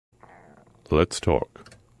Let's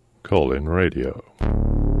talk. Call-in radio.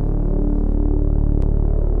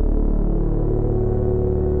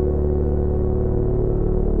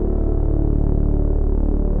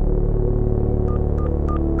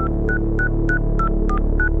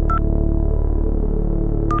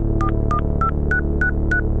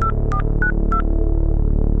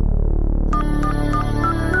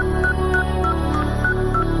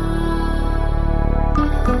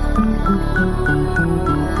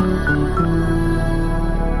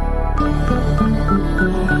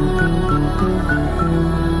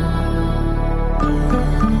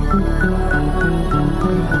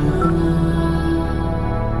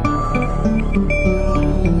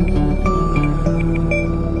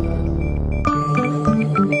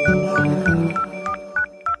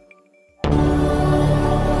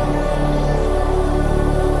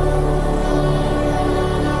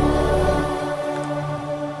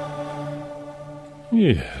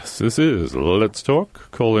 Yes, this is Let's Talk,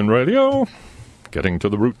 Call-in Radio, getting to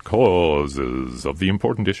the root causes of the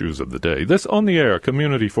important issues of the day. This on-the-air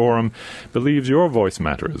community forum believes your voice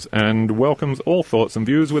matters and welcomes all thoughts and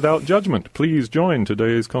views without judgment. Please join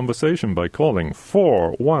today's conversation by calling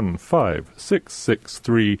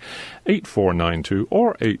 415-663-8492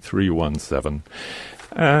 or 8317.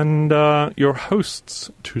 And your hosts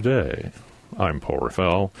today... I'm Paul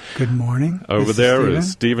Raffel. Good morning. Over there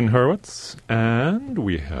is Stephen Hurwitz, and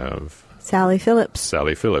we have... Sally Phillips.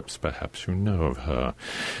 Sally Phillips, perhaps you know of her.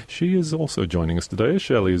 She is also joining us today.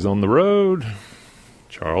 Shelley's on the road.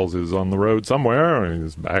 Charles is on the road somewhere.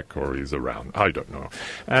 He's back or he's around. I don't know.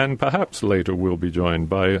 And perhaps later we'll be joined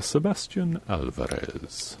by Sebastian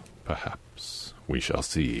Alvarez. Perhaps. We shall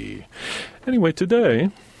see. Anyway, today...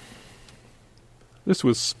 This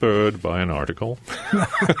was spurred by an article.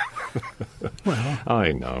 Well,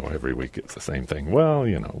 I know, every week it's the same thing. Well,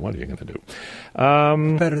 you know, what are you going to do?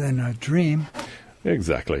 Better than a dream.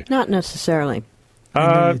 Exactly. Not necessarily.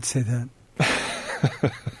 I knew you'd say that.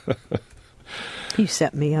 You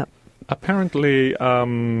set me up. Apparently,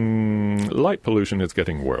 light pollution is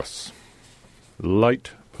getting worse.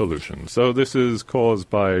 Light pollution. So this is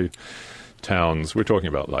caused by... towns. We're talking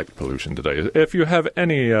about light pollution today. If you have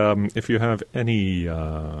any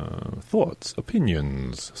thoughts,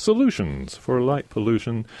 opinions, solutions for light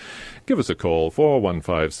pollution, give us a call,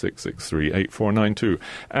 415-663-8492.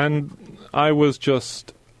 And I was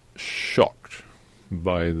just shocked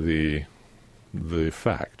by the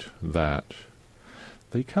fact that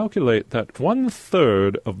they calculate that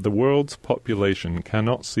 1/3 of the world's population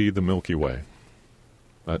cannot see the Milky Way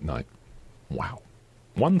at night. Wow.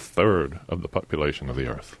 1/3 of the population of the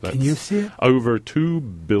Earth. That's Can you see it? Over 2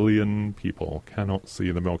 billion people cannot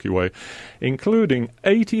see the Milky Way, including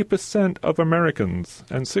 80% of Americans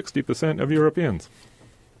and 60% of Europeans.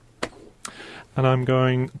 And I'm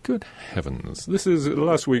going, good heavens. This is,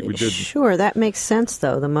 last week we did... Sure, that makes sense,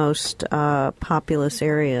 though, the most populous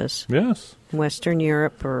areas. Yes. Western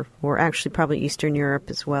Europe, or actually probably Eastern Europe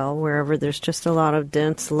as well, wherever there's just a lot of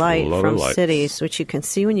dense light from cities, which you can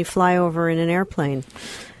see when you fly over in an airplane.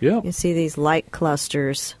 Yeah. You see these light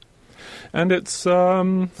clusters. And it's,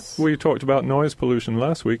 we talked about noise pollution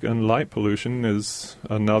last week, and light pollution is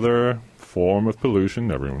another form of pollution.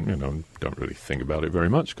 Everyone, don't really think about it very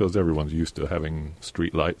much because everyone's used to having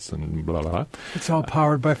street lights and blah, blah, blah. It's all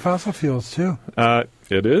powered by fossil fuels, too.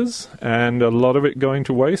 It is, and a lot of it going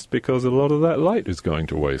to waste because a lot of that light is going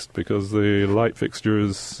to waste because the light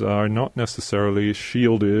fixtures are not necessarily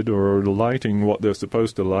shielded or lighting what they're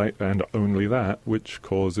supposed to light, and only that, which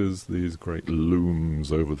causes these great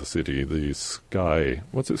looms over the city, the sky...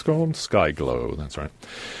 What's it called? Skyglow, that's right.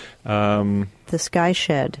 The sky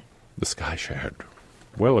shed. The sky shed.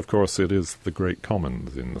 Well, of course, it is the great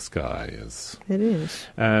commons in the sky. It is.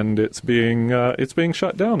 And it's being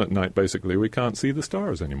shut down at night, basically. We can't see the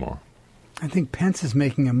stars anymore. I think Pence is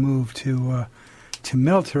making a move to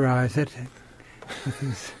militarize it.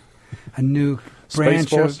 A new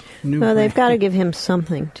branch of... Well, they've got to give him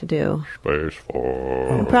something to do. Space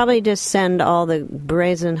Force. And probably just send all the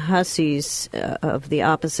brazen hussies of the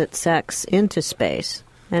opposite sex into space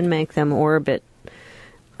and make them orbit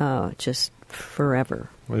just forever.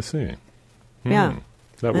 I see. Yeah.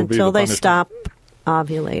 That will until be they stop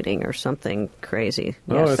ovulating or something crazy.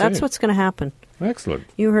 Yes, that's what's going to happen. Excellent.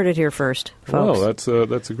 You heard it here first, folks. Well,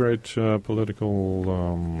 that's a great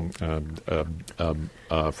political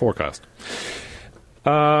forecast.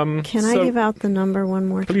 Can I give out the number one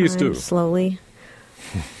more time? Please do. Slowly.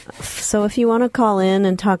 So if you want to call in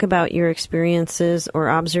and talk about your experiences or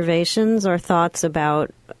observations or thoughts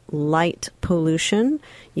about light pollution,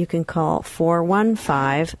 you can call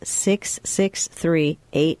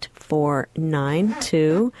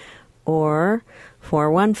 415-663-8492, or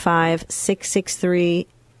 415-663,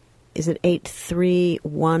 is it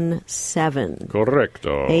 8317?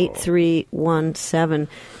 Correcto. 8317.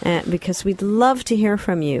 Because we'd love to hear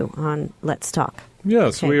from you on Let's Talk.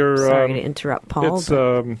 Yes, Okay, we are. Sorry to interrupt, Paul.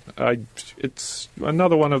 It's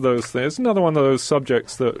another one of those things. It's another one of those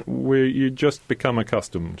subjects that you just become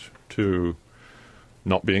accustomed to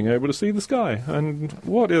not being able to see the sky, and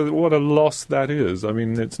what a loss that is. I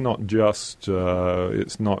mean, it's not just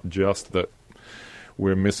that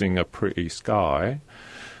we're missing a pretty sky.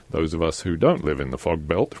 Those of us who don't live in the fog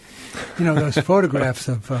belt. You know, those photographs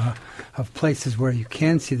of places where you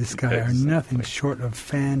can see the sky are Exactly. nothing short of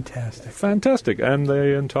fantastic. Fantastic, and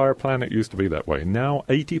the entire planet used to be that way. Now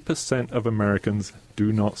 80% of Americans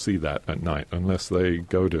do not see that at night unless they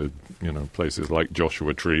go to, places like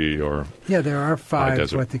Joshua Tree or... Yeah, there are 5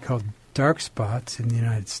 desert. what they call dark spots in the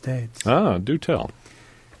United States. Ah, do tell.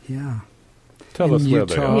 Yeah. Tell in us where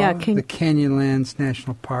Utah, they are. Yeah, the Canyonlands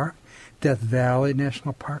National Park, Death Valley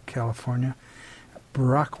National Park, California,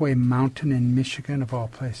 Brockway Mountain in Michigan, of all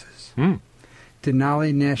places,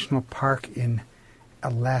 Denali National Park in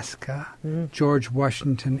Alaska, George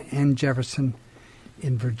Washington and Jefferson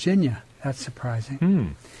in Virginia. That's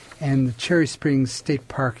surprising. And the Cherry Springs State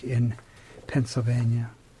Park in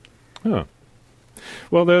Pennsylvania. Huh.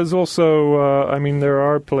 Well, there's also, there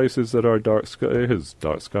are places that are dark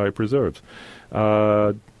sky preserves.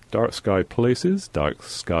 Dark sky places, dark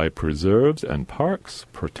sky preserves and parks,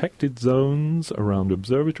 protected zones around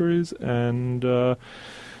observatories, and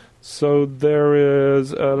so there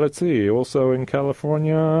is, also in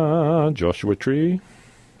California, Joshua Tree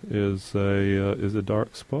is a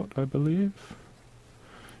dark spot, I believe.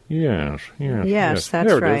 Yes, that's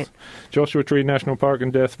there it right. is. Joshua Tree National Park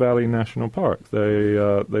and Death Valley National Park. They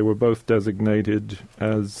were both designated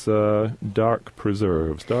as dark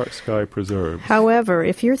sky preserves. However,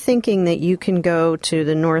 if you're thinking that you can go to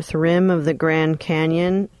the north rim of the Grand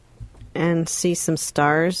Canyon and see some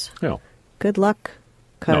stars, good luck,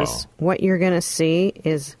 because what you're going to see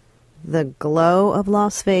is the glow of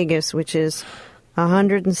Las Vegas, which is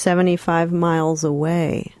 175 miles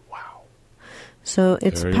away. So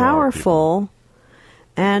it's powerful.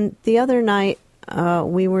 And the other night,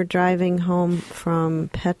 we were driving home from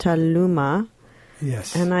Petaluma.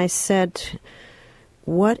 Yes. And I said,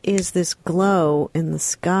 what is this glow in the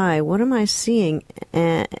sky? What am I seeing?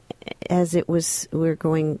 As we were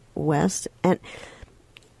going west. And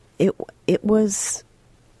it was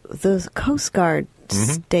the Coast Guard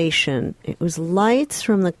station. It was lights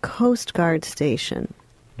from the Coast Guard station.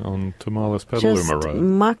 On Tamales Petaluma Just Road.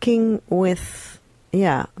 mucking with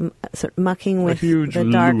the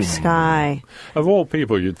dark loom. sky. Of all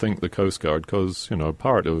people, you'd think the Coast Guard, because,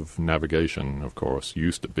 part of navigation, of course,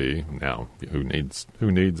 used to be, now, who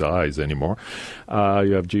needs eyes anymore?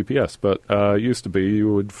 You have GPS, but used to be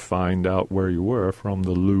you would find out where you were from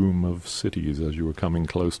the loom of cities as you were coming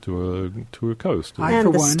close to a coast.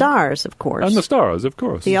 And the stars, of course. And the stars, of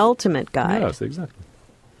course. The ultimate guide. Yes, exactly.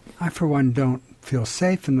 I, for one, don't feel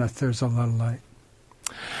safe unless there's a lot of light.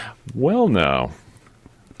 Well, now,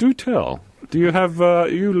 do tell. Do you have,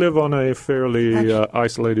 you live on a fairly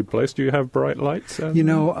isolated place. Do you have bright lights?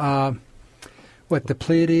 The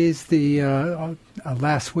Pleiades,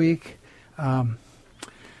 last week,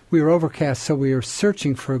 we were overcast, so we were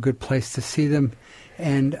searching for a good place to see them,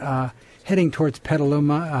 and heading towards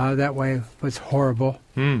Petaluma, that way was horrible.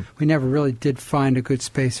 We never really did find a good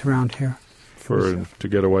space around here. To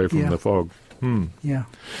get away from the fog. Yeah.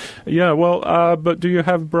 Yeah, well, but do you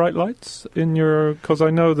have bright lights in your... Because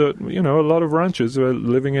I know that, a lot of ranchers are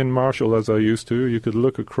living in Marshall, as I used to. You could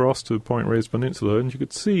look across to Point Reyes Peninsula, and you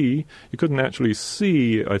could see... You couldn't actually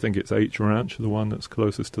see, I think it's H Ranch, the one that's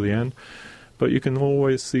closest to the end. But you can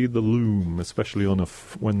always see the loom, especially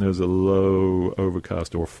when there's a low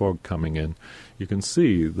overcast or fog coming in. You can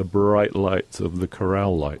see the bright lights of the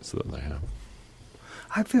corral lights that they have.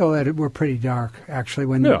 I feel that we're pretty dark, actually,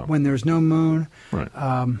 when there's no moon. Right.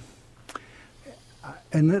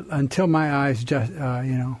 And until my eyes just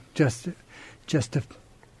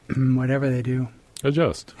whatever they do.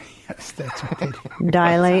 Adjust. Yes, that's what they do.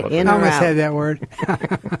 Dilate in I or almost out. had that word.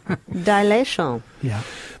 Dilation. Yeah.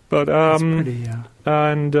 But It's pretty,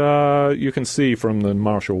 and you can see from the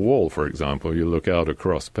Marshall Wall, for example, you look out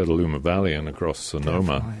across Petaluma Valley and across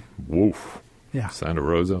Sonoma. Definitely. Woof. Yeah. Santa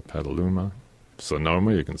Rosa, Petaluma,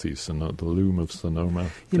 Sonoma. You can see the loom of Sonoma.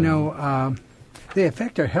 They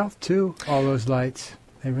affect our health, too, all those lights.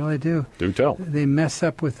 They really do. Do tell. They mess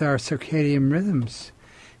up with our circadian rhythms.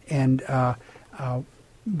 And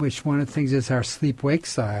which one of the things is our sleep-wake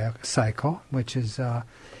cycle, which is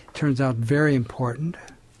turns out very important.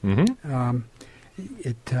 Mm-hmm.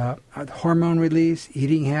 hormone release,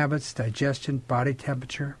 eating habits, digestion, body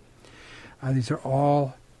temperature. These are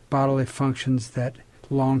all bodily functions that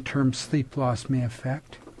long-term sleep loss may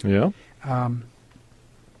affect. Yeah. I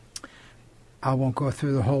won't go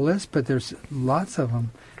through the whole list, but there's lots of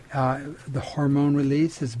them. The hormone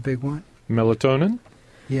release is a big one. Melatonin?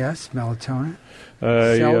 Yes, melatonin.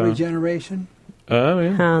 Cell regeneration. Oh,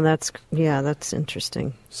 yeah. Oh, that's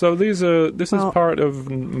interesting. So this is part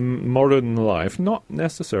of modern life, not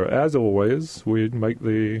necessary. As always, we make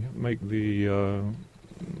the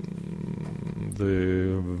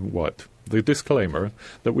disclaimer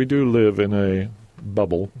that we do live in a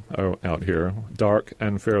bubble out here, dark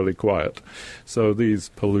and fairly quiet. So these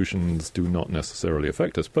pollutions do not necessarily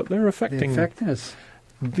affect us, but they're affecting us.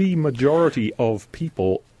 The majority of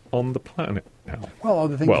people on the planet now. Well, all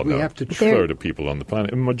the things we have to... A third of people on the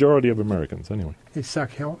planet, a majority of Americans, anyway. They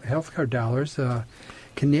suck healthcare dollars.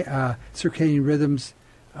 Circadian rhythms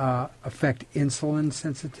affect insulin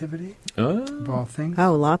sensitivity, of all things.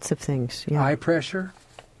 Oh, lots of things. Yeah. Eye pressure.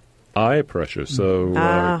 So...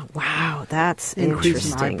 wow, that's increase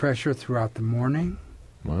interesting. in eye pressure throughout the morning.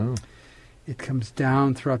 Wow. It comes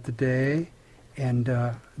down throughout the day, and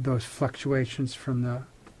those fluctuations from the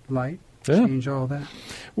light change all that.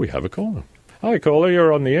 We have a caller. Hi, caller,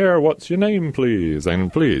 you're on the air. What's your name, please?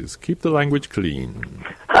 And please, keep the language clean.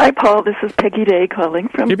 Hi, Paul. This is Peggy Day calling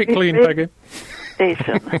from... Keep it clean, Peggy.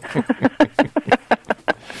 Station.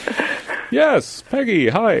 Yes, Peggy,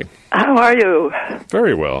 hi. How are you?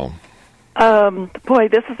 Very well. Boy,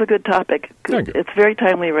 this is a good topic. Thank you. It's very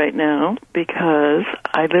timely right now because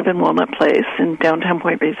I live in Walnut Place in downtown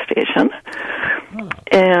Point Reyes Station,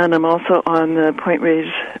 and I'm also on the Point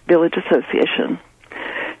Reyes Village Association.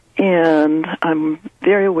 And I'm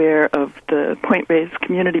very aware of the Point Reyes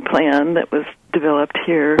community plan that was developed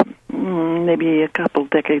here maybe a couple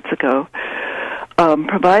decades ago,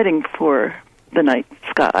 providing for the night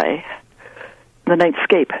sky, the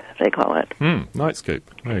nightscape, they call it. Nightscape.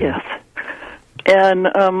 Yes. And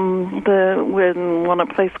when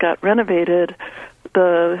Walnut Place got renovated,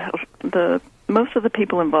 the most of the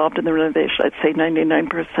people involved in the renovation, I'd say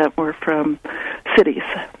 99%, were from cities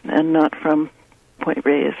and not from Point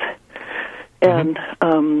Reyes. And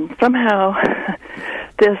somehow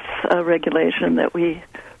this regulation that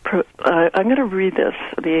I'm going to read this.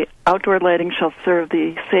 The outdoor lighting shall serve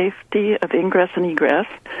the safety of ingress and egress,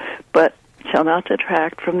 but shall not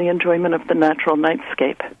detract from the enjoyment of the natural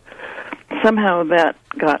nightscape. Somehow that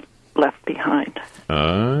got left behind.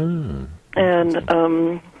 And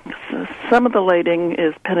some of the lighting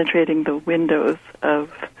is penetrating the windows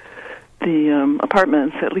of the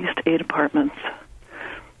apartments, at least 8 apartments.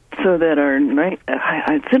 So that are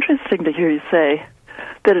it's interesting to hear you say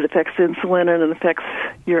that it affects insulin and it affects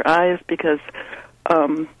your eyes because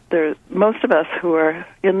most of us who are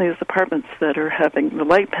in these apartments that are having the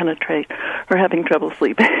light penetrate are having trouble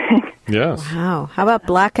sleeping. Yes. Wow. How about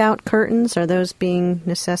blackout curtains? Are those being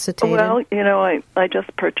necessitated? Well, I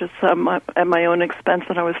just purchased some at my own expense,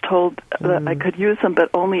 and I was told that I could use them, but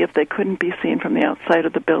only if they couldn't be seen from the outside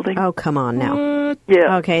of the building. Oh, come on now. What?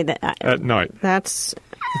 Yeah. Okay. At night.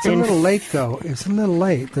 It's a little late, though. It's a little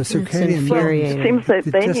late. The circadian rhythm. Seems that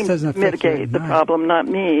they need to mitigate the problem, not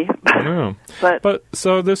me. Yeah. But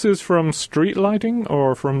so this is from street lighting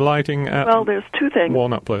or from lighting at there's two things.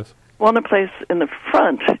 Walnut Place? Walnut Place in the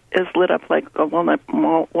front is lit up like a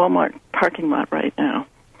Walmart parking lot right now.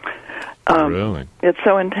 Really? It's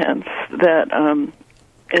so intense that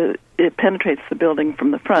it penetrates the building from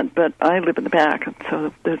the front, but I live in the back,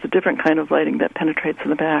 so there's a different kind of lighting that penetrates in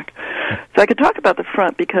the back. So I could talk about the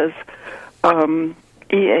front because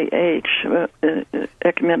EAH,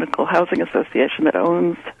 Ecumenical Housing Association that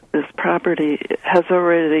owns this property, has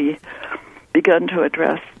already begun to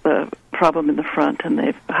address the problem in the front, and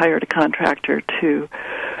they've hired a contractor to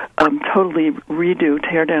totally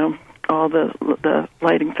tear down all the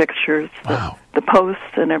lighting fixtures, the posts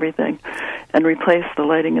and everything, and replace the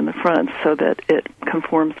lighting in the front so that it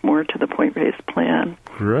conforms more to the Point Reyes plan.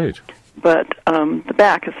 Great. But the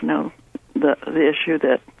back is now the issue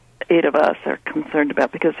that 8 of us are concerned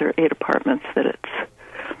about because there are 8 apartments that it's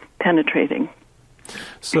penetrating.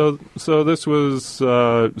 So this was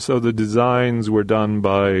so the designs were done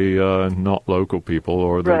by not local people,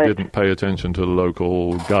 or they didn't pay attention to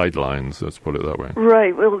local guidelines. Let's put it that way.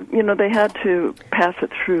 Right. Well, they had to pass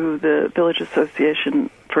it through the Village Association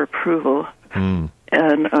for approval, and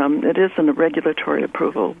it isn't a regulatory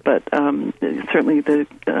approval, but certainly the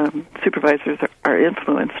supervisors are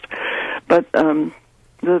influenced. But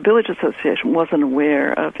the Village Association wasn't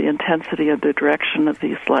aware of the intensity of the direction of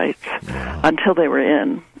these lights until they were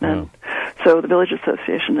in. And So the Village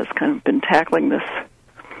Association has kind of been tackling this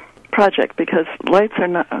project because lights are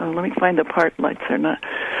not, let me find the part lights are not,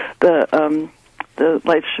 the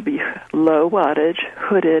lights should be low wattage,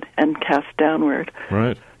 hooded, and cast downward.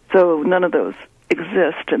 Right. So none of those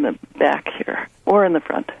exist in the back here or in the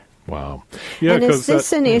front. Wow. Yeah, and is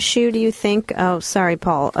this an issue, do you think, sorry,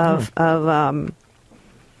 Paul, of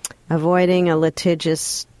avoiding a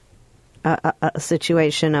litigious a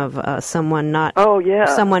situation of someone not... Oh,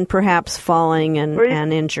 yeah. Someone perhaps falling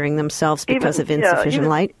and injuring themselves because of insufficient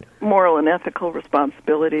light? Moral and ethical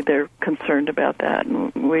responsibility, they're concerned about that,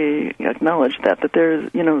 and we acknowledge that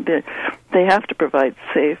there's, they have to provide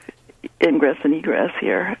safe ingress and egress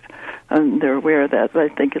here, and they're aware of that, but I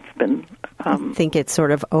think it's been... I think it's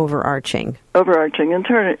sort of overarching. Overarching,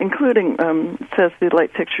 including, says the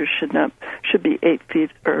light fixtures should be 8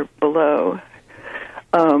 feet or below.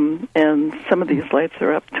 And some of these lights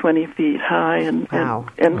are up 20 feet high and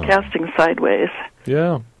casting sideways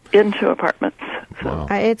into apartments. So. Wow.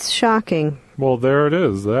 It's shocking. Well, there it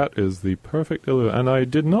is. That is the perfect illusion. And I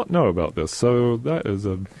did not know about this, so that is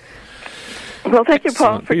a thank you,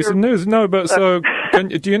 Paul, for piece of news. No, but so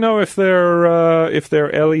do you know if they're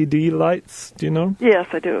LED lights? Do you know? Yes,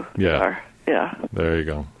 I do. Yeah. Yeah. There you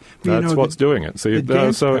go. That's what's doing it. See,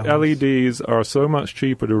 so LEDs are so much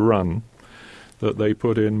cheaper to run that they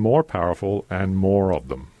put in more powerful and more of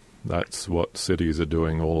them. That's what cities are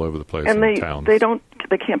doing all over the place in towns. They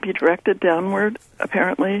can't be directed downward,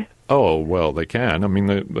 apparently. Oh, well, they can. I mean,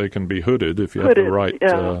 they can be hooded if you have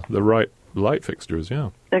the right light fixtures,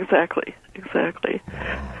 yeah. Exactly. There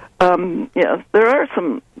are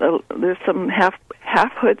there's some half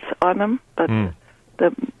hoods on them, but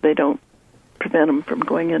they don't prevent them from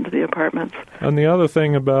going into the apartments. And the other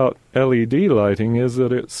thing about LED lighting is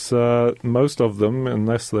that it's most of them,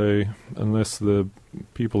 unless the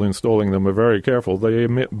people installing them are very careful, they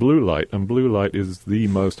emit blue light, and blue light is the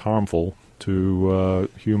most harmful to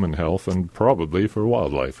human health and probably for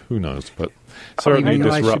wildlife. Who knows? But certainly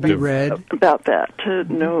disruptive. Light should be red. About that to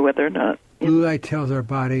know whether or not blue light tells our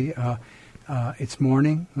body it's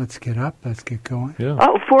morning. Let's get up. Let's get going. Yeah.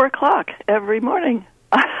 4:00 every morning.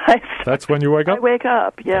 That's when you wake up? I wake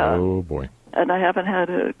up, yeah. Oh, boy. And I haven't had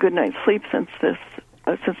a good night's sleep since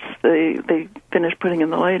they finished putting in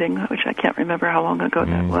the lighting, which I can't remember how long ago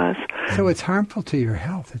that was. So it's harmful to your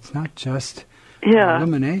health. It's not just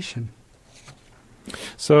illumination.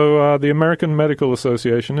 So the American Medical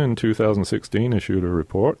Association in 2016 issued a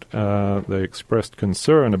report. They expressed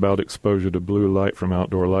concern about exposure to blue light from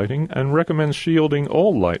outdoor lighting and recommends shielding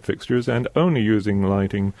all light fixtures and only using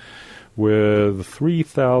lighting with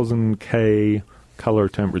 3000 K color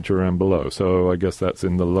temperature and below. So I guess that's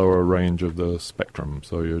in the lower range of the spectrum.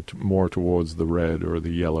 So you're more towards the red or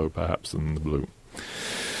the yellow perhaps than the blue.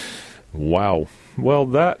 Wow. Well,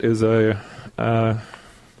 that is a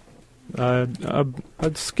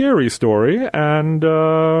scary story, and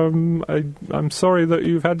I'm sorry that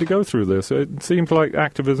you've had to go through this. It seems like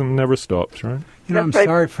activism never stops, right? I'm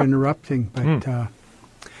sorry for interrupting, but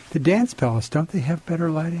the Dance Palace, don't they have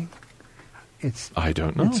better lighting? I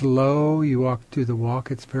don't know. It's low. You walk through the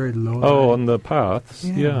walk. It's very low. Oh, on the paths?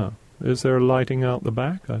 Yeah. Is there lighting out the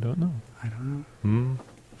back? I don't know.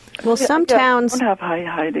 Well, some towns don't have high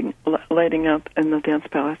lighting out in the Dance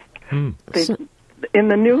Palace. In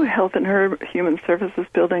the new Health and Human Services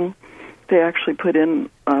building, they actually put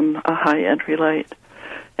in a high entry light,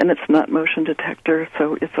 and it's not motion detector,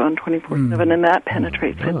 so it's on 24/7, and that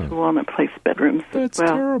penetrates into Walnut Place bedrooms as well. That's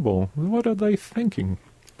terrible. What are they thinking?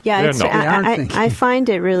 Yeah, I find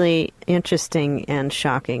it really interesting and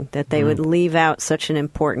shocking that they would leave out such an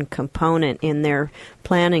important component in their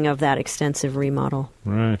planning of that extensive remodel.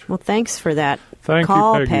 Right. Well, thanks for that Thank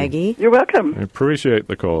call, you, Peggy. You're welcome. I appreciate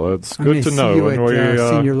the call. It's good to know.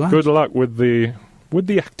 And good luck with the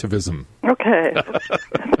activism. Okay.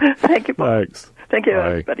 Thank you, Paul. Thanks. Thank you,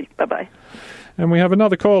 everybody. Bye-bye. And we have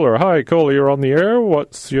another caller. Hi, caller, you're on the air.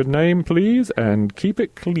 What's your name, please? And keep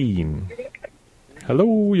it clean.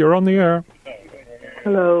 Hello, you're on the air.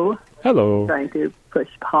 Hello. Hello. Trying to push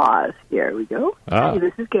pause. Here we go. Hey,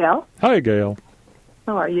 this is Gail. Hi, Gail.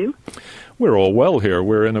 How are you? We're all well here.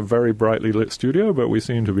 We're in a very brightly lit studio, but we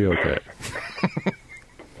seem to be okay.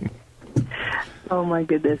 Oh, my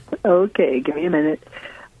goodness. Okay, give me a minute.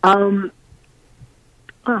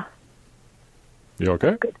 You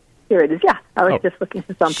okay? Good. Here it is. Yeah, I was just looking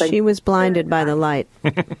for something. She was blinded by the light.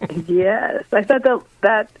 Yes. I thought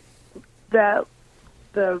that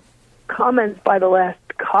the comments by the last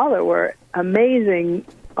caller were amazing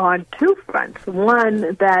on two fronts.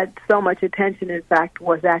 One, that so much attention, in fact,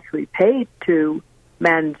 was actually paid to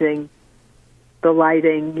managing the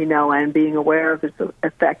lighting, and being aware of its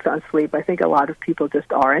effects on sleep. I think a lot of people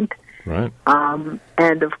just aren't. Right.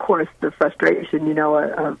 And, of course, the frustration,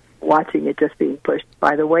 of watching it just being pushed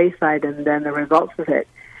by the wayside and then the results of it.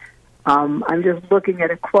 I'm just looking at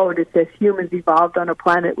a quote. It says, humans evolved on a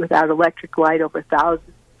planet without electric light over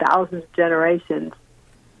thousands of generations.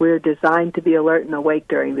 We're designed to be alert and awake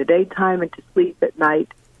during the daytime and to sleep at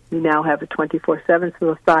night. We now have a 24/7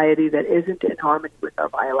 society that isn't in harmony with our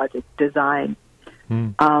biologic design.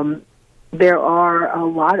 There are a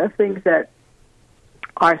lot of things that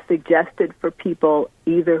are suggested for people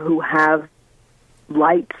either who have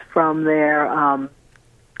lights from their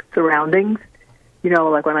surroundings.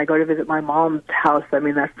 Like when I go to visit my mom's house,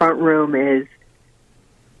 that front room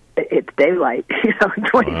it's daylight,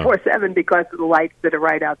 24/7 because of the lights that are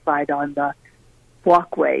right outside on the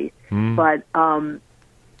walkway. But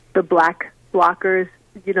the black blockers,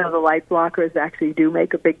 the light blockers actually do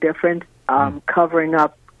make a big difference. Covering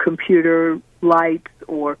up computer lights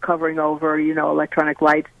or covering over, electronic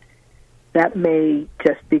lights, that may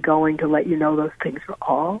just be going to let you know those things are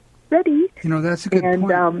all ready. That's a good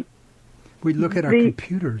point. We look at our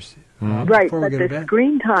computers. Right, but the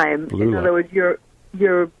screen time, in other words,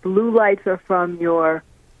 your blue lights are from your...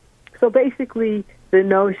 So basically, the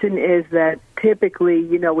notion is that typically,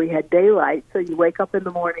 we had daylight, so you wake up in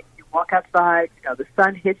the morning, you walk outside, the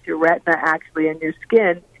sun hits your retina actually and your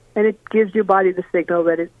skin, and it gives your body the signal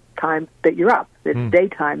that it's time that you're up. It's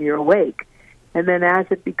daytime, you're awake. And then as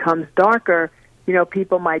it becomes darker,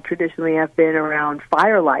 people might traditionally have been around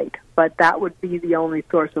firelight, but that would be the only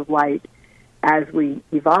source of light as we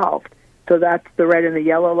evolved. So that's the red and the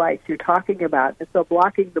yellow lights you're talking about. And so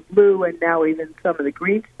blocking the blue and now even some of the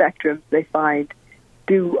green spectrums, they find,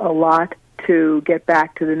 do a lot to get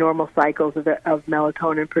back to the normal cycles of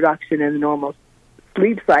melatonin production and the normal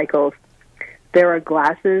sleep cycles. There are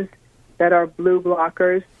glasses that are blue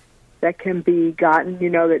blockers that can be gotten,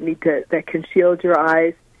 that can shield your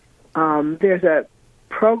eyes. There's a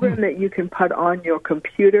program that you can put on your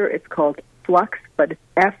computer. It's called Flux, but it's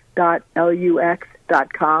f.lux.com,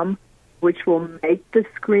 which will make the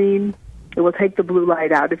screen, it will take the blue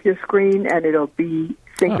light out of your screen, and it'll be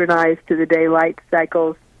synchronized to the daylight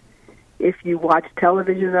cycles. If you watch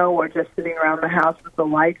television, though, or just sitting around the house with the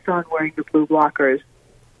lights on, wearing the blue blockers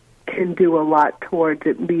can do a lot towards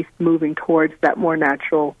at least moving towards that more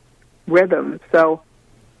natural rhythm. So,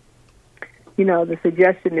 the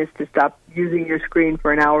suggestion is to stop using your screen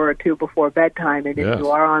for an hour or two before bedtime, and if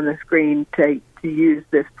you are on the screen, to use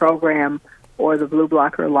this program or the blue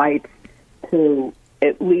blocker lights to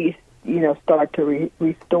at least, start to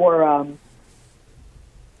restore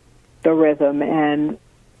the rhythm. And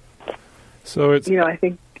so it's I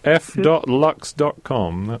think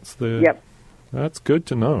f.lux.com. That's the That's good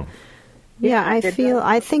to know. Yeah, I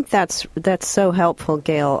think that's so helpful,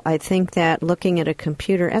 Gail. I think that looking at a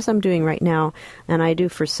computer, as I'm doing right now, and I do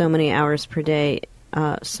for so many hours per day,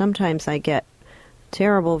 sometimes I get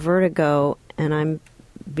terrible vertigo, and I'm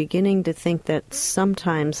beginning to think that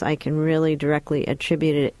sometimes I can really directly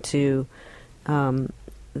attribute it to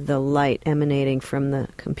the light emanating from the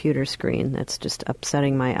computer screen that's just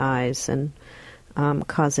upsetting my eyes and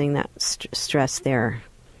causing that stress there.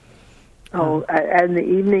 Oh, in the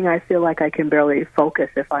evening, I feel like I can barely focus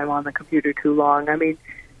if I'm on the computer too long. I mean,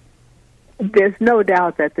 there's no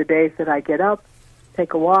doubt that the days that I get up,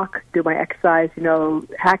 take a walk, do my exercise,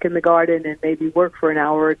 hack in the garden and maybe work for an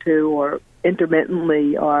hour or two or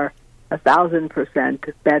intermittently are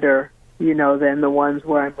 1,000% better, than the ones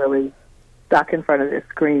where I'm really stuck in front of the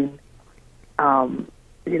screen,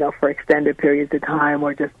 for extended periods of time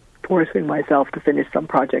or just forcing myself to finish some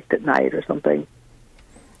project at night or something.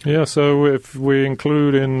 Yeah, so if we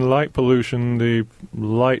include in light pollution the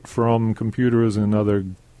light from computers and other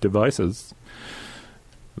devices,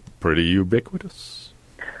 pretty ubiquitous.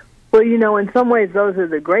 Well, in some ways those are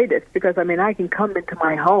the greatest because, I can come into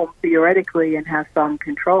my home theoretically and have some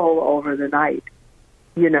control over the night.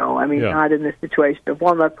 Not in the situation of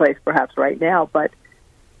Walnut Place perhaps right now, but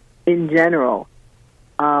in general.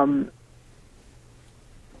 But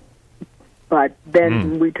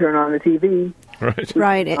then we turn on the TV.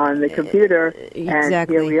 Right. On the computer,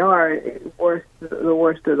 exactly. And here we are, the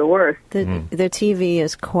worst of the worst. The TV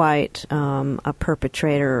is quite a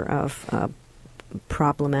perpetrator of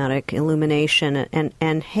problematic illumination.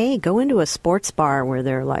 And hey, go into a sports bar where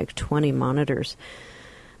there are like 20 monitors.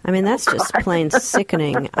 That's just plain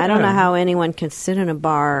sickening. I don't know how anyone can sit in a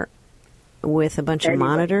bar with a bunch of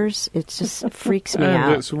monitors. It just freaks me out.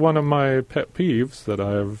 And it's one of my pet peeves that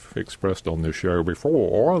I've expressed on this show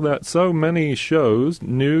before, that so many shows,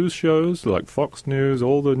 news shows like Fox News,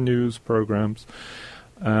 all the news programs,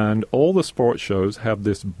 And all the sports shows have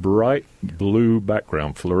this bright blue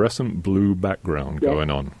background, fluorescent blue background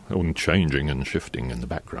going on, and changing and shifting in the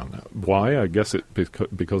background. Why? I guess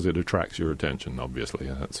because it attracts your attention, obviously.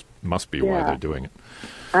 That must be why they're doing it.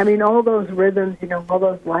 I mean, all those rhythms, all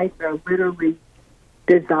those lights are literally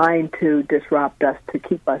designed to disrupt us, to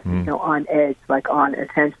keep us, on edge, like on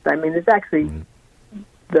attention. I mean, it's actually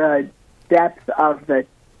the depth of the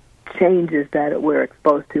changes that we're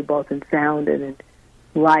exposed to, both in sound and in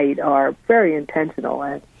light, are very intentional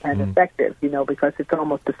and effective, because it's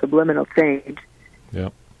almost a subliminal change.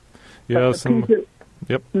 Yep. But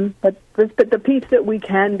the piece that we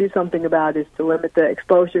can do something about is to limit the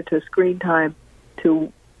exposure to screen time,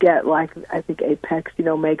 to get, like, I think Apex,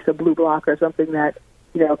 makes a blue block or something that,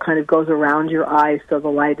 kind of goes around your eyes so the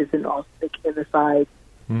light isn't all sticking in the side.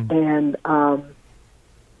 And,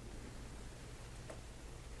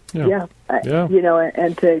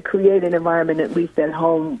 and to create an environment, at least at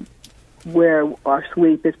home, where our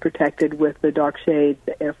sleep is protected with the dark shades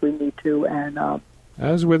if we need to. And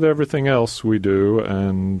as with everything else we do,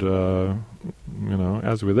 and,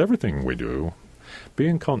 as with everything we do,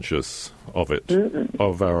 being conscious of it,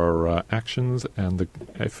 of our actions and the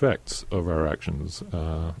effects of our actions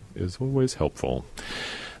is always helpful.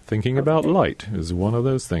 Thinking about light is one of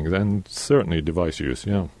those things, and certainly device use,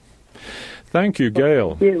 Thank you,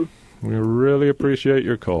 Gail. Thank you. We really appreciate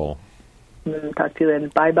your call. Talk to you then.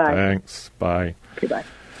 Bye-bye. Thanks. Bye. Okay, bye.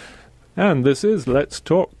 And this is Let's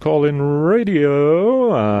Talk Call-In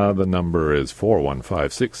Radio. The number is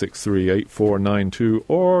 415-663-8492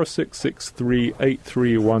 or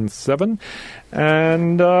 663-8317.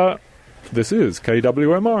 And this is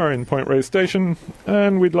KWMR in Point Reyes Station.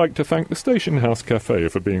 And we'd like to thank the Station House Cafe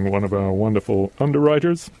for being one of our wonderful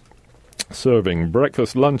underwriters. Serving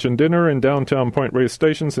breakfast, lunch and dinner in downtown Point Reyes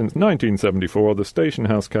Station since 1974, the Station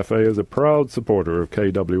House Cafe is a proud supporter of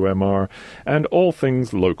KWMR and all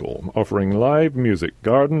things local, offering live music,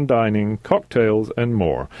 garden dining, cocktails and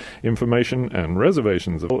more. Information and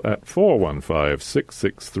reservations at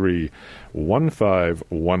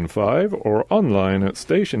 415-663-1515 or online at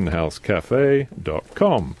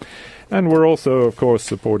stationhousecafe.com. And we're also, of course,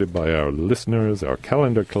 supported by our listeners, our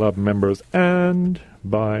Calendar Club members, and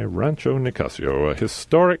by Rancho Nicasio, a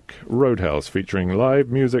historic roadhouse featuring live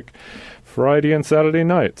music Friday and Saturday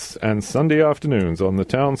nights and Sunday afternoons on the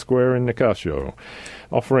town square in Nicasio,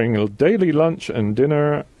 offering daily lunch and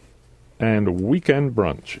dinner and weekend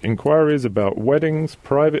brunch. Inquiries about weddings,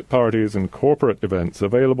 private parties, and corporate events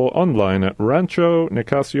available online at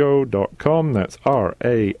ranchonicasio.com. That's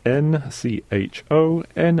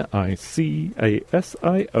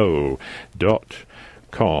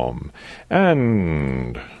ranchonicasio.com.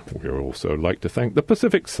 And we also like to thank the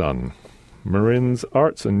Pacific Sun, Marin's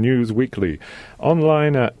Arts and News Weekly,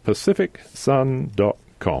 online at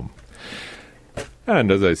pacificsun.com.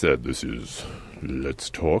 And as I said, this is Let's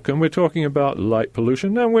Talk, and we're talking about light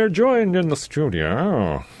pollution, and we're joined in the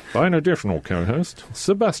studio by an additional co-host,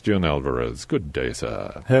 Sebastian Alvarez. Good day,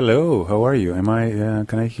 sir. Hello, how are you?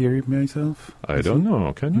 Can I hear myself? I don't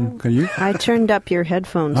know, can you? Can you? I turned up your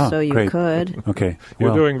headphones so you great. could. Okay.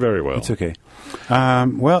 You're doing very well. It's okay.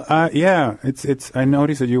 It's. I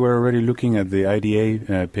noticed that you were already looking at the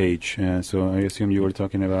IDA page, so I assume you were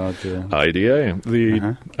talking about... IDA,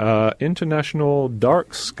 the International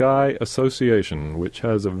Dark Sky Association, which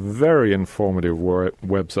has a very informative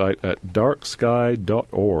website at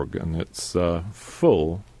darksky.org, and it's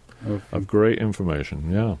full of great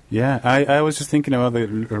information, Yeah, I was just thinking about the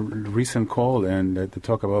recent call and the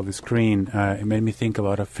talk about the screen. It made me think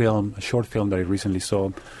about a short film that I recently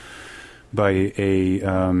saw by a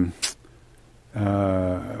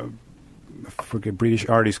British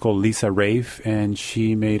artist called Lisa Rafe, and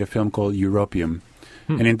she made a film called Europium.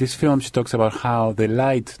 And in this film, she talks about how the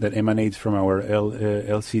light that emanates from our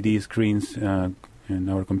LCD screens in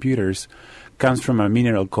our computers comes from a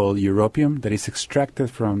mineral called europium that is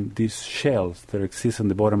extracted from these shells that exist on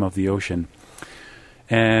the bottom of the ocean.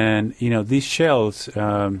 And, these shells,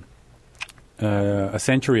 a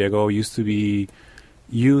century ago, used to be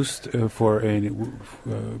used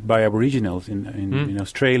by Aboriginals in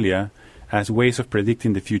Australia as ways of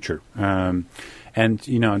predicting the future. And,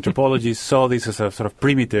 anthropologists saw this as a sort of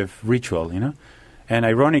primitive ritual, And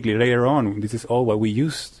ironically, later on, this is all what we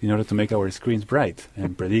use in order to make our screens bright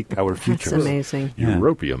and predict our future. That's amazing. Yeah.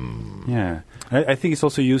 Europium. Yeah. I think it's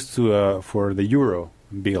also used for the euro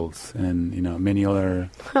bills and, many other,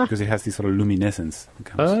 because it has this sort of luminescence.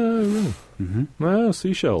 Really? Mm-hmm.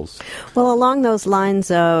 Seashells. Well, along those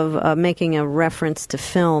lines of making a reference to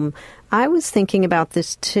film, I was thinking about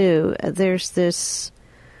this too. There's this...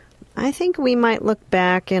 I think we might look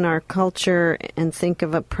back in our culture and think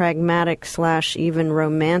of a pragmatic / even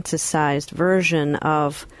romanticized version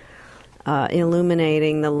of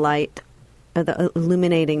illuminating the light,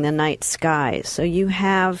 illuminating the night sky. So you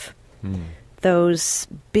have those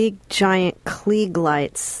big, giant Klieg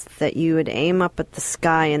lights that you would aim up at the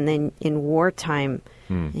sky, and then in wartime,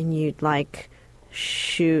 and you'd like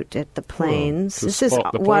shoot at the planes. This is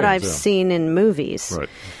what I've seen in movies, right.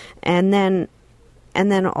 And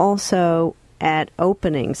then also at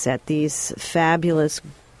openings, at these fabulous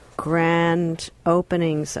grand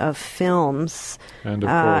openings of films, and of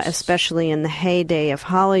course, especially in the heyday of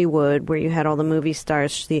Hollywood, where you had all the movie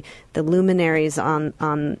stars, the luminaries on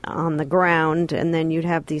the ground, and then you'd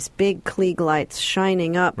have these big Klieg lights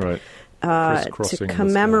shining up, right. To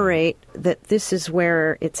commemorate that this is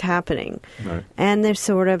where it's happening. Right. And there's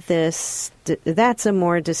sort of this, that's a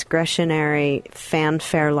more discretionary,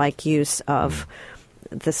 fanfare-like use of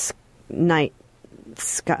the night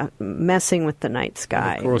sky, messing with the night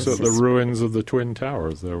sky. Of course, at the ruins of the Twin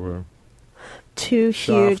Towers, there were two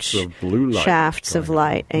huge of blue light shafts of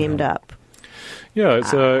light aimed up. Yeah,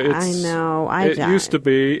 it's I know. It used to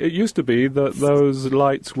be that those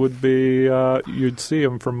lights would be you'd see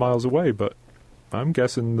them from miles away, but I'm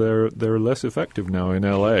guessing they're less effective now in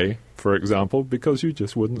LA, for example, because you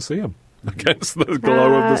just wouldn't see them against the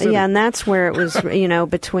glow of the city. Yeah, and that's where it was,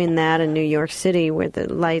 between that and New York City, where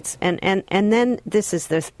the lights and then this is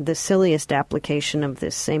the silliest application of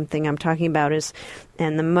this same thing I'm talking about is,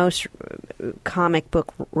 and the most comic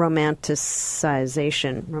book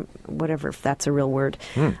romanticization, whatever, if that's a real word,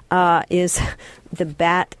 is the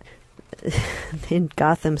bat in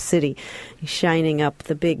Gotham City shining up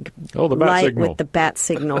the big light signal. with the bat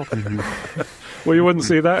signal. Well, you wouldn't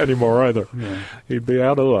see that anymore either. Yeah. He'd be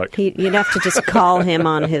out of luck. You'd have to just call him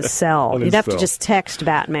on his cell. You'd have to just text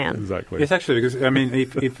Batman. Exactly. It's actually because,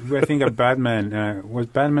 if I think of Batman, was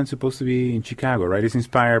Batman supposed to be in Chicago, right? It's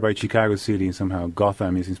inspired by Chicago City, and somehow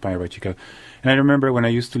Gotham is inspired by Chicago. And I remember when I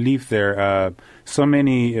used to live there, so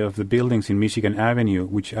many of the buildings in Michigan Avenue,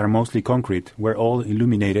 which are mostly concrete, were all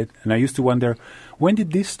illuminated. And I used to wonder, when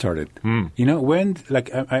did this start? When,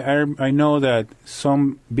 I know that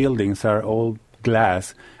some buildings are all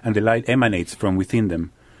glass and the light emanates from within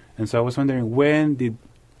them. And so I was wondering, when did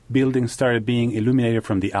buildings start being illuminated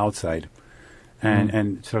from the outside?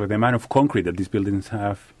 And sort of the amount of concrete that these buildings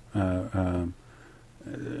have,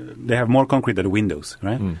 they have more concrete than windows,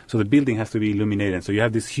 right? So the building has to be illuminated. So you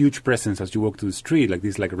have this huge presence as you walk to the street, like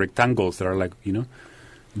these rectangles that are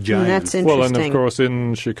giant. That's interesting. Well, and of course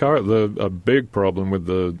in Chicago, a big problem with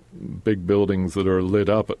the big buildings that are lit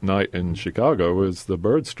up at night in Chicago is the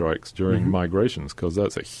bird strikes during migrations, because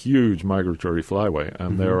that's a huge migratory flyway,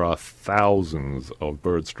 and there are thousands of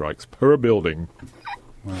bird strikes per building.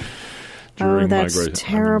 Wow. That's migration.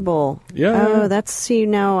 Terrible. Yeah. That's, I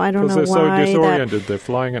don't know why. Because they're so disoriented. They're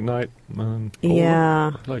flying at night. And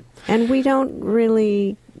we don't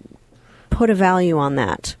really put a value on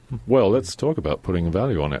that. Well, let's talk about putting a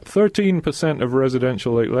value on it. 13% of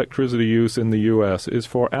residential electricity use in the U.S. is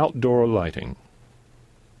for outdoor lighting.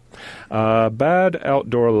 Bad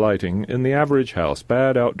outdoor lighting. In the average house,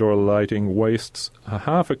 bad outdoor lighting wastes a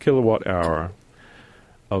half a kilowatt hour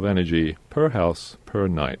of energy per house per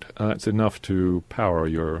night. That's enough to power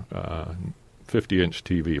your 50-inch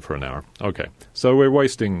TV for an hour. Okay, so we're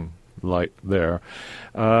wasting light there.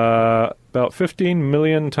 About 15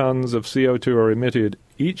 million tons of CO2 are emitted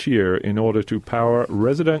each year in order to power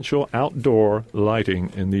residential outdoor lighting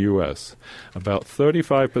in the U.S. About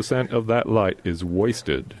 35% of that light is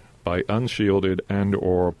wasted by unshielded and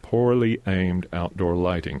or poorly aimed outdoor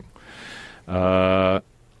lighting.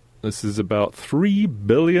 This is about 3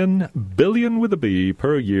 billion with a B,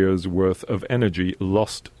 per year's worth of energy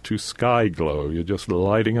lost to skyglow. You're just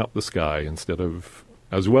lighting up the sky instead of,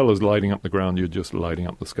 as well as lighting up the ground, you're just lighting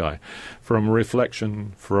up the sky. From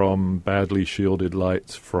reflection, from badly shielded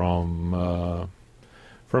lights, from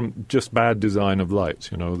just bad design of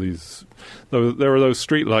lights. There are those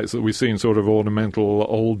street lights that we've seen, sort of ornamental,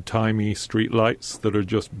 old-timey street lights that are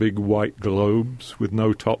just big white globes with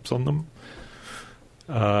no tops on them.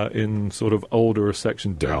 In sort of older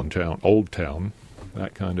section, downtown, old town,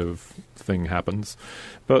 that kind of thing happens.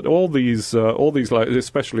 But all these lights,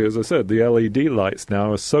 especially, as I said, the LED lights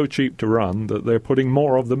now are so cheap to run that they're putting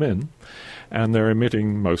more of them in, and they're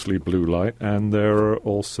emitting mostly blue light, and they're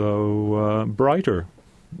also brighter.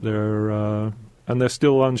 And they're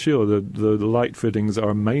still unshielded. The light fittings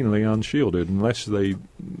are mainly unshielded unless they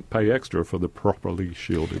pay extra for the properly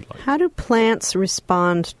shielded light. How do plants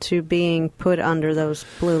respond to being put under those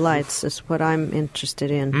blue lights is what I'm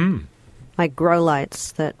interested in. Like grow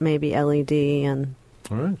lights that may be LED and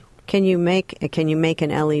Can you make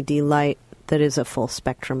an LED light that is a full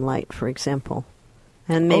spectrum light, for example?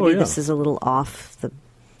 And maybe this is a little off the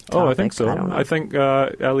topic. I think so. I don't know. I think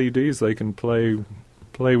LEDs, they can play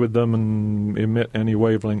with them and emit any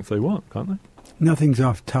wavelength they want, can't they? Nothing's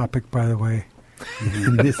off topic, by the way,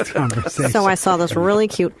 in this conversation. So I saw this really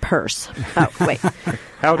cute purse. Oh, wait.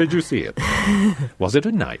 How did you see it? Was it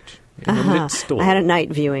a night in a lit store? I had a night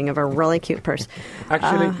viewing of a really cute purse.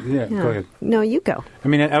 Actually, go ahead. No, you go. I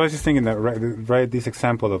mean, I was just thinking that, right, this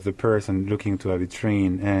example of the person looking to a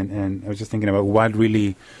vitrine, and I was just thinking about what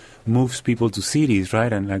really moves people to cities,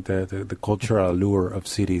 right, and like the cultural allure of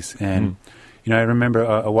cities. And, I remember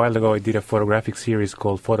a while ago I did a photographic series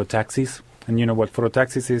called Photo Taxis. And you know what Photo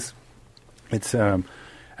Taxis is? It's,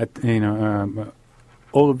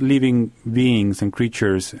 all living beings and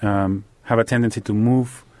creatures have a tendency to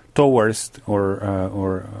move towards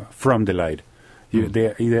or from the light.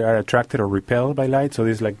 They either are attracted or repelled by light. So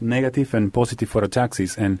there's like negative and positive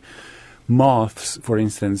phototaxis. And moths, for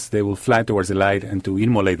instance, they will fly towards the light and to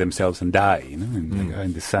immolate themselves and die,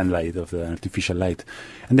 in the sunlight of the artificial light.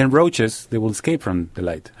 And then roaches, they will escape from the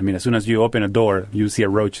light. I mean, as soon as you open a door, you see a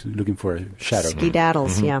roach looking for a shadow.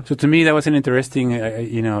 Skedaddles, yeah. So to me, that was an interesting,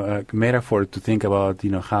 metaphor to think about,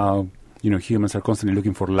 how, humans are constantly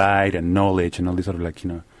looking for light and knowledge and all this sort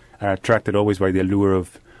of are attracted always by the allure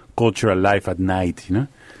of cultural life at night,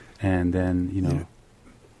 and then, Yeah.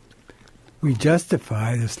 We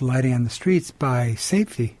justify this lighting on the streets by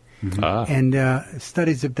safety. And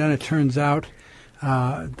studies have done, it turns out,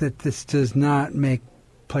 that this does not make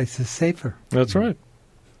places safer. That's right.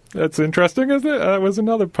 That's interesting, isn't it? That was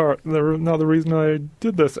another reason I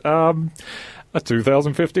did this. A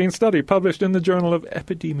 2015 study published in the Journal of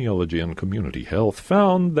Epidemiology and Community Health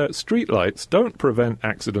found that streetlights don't prevent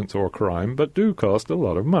accidents or crime, but do cost a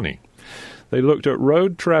lot of money. They looked at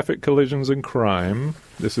road traffic collisions and crime,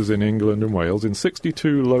 this is in England and Wales, in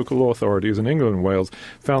 62 local authorities in England and Wales,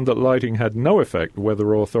 found that lighting had no effect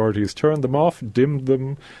whether authorities turned them off, dimmed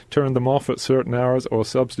them, turned them off at certain hours, or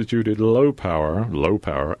substituted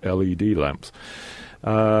low-power LED lamps.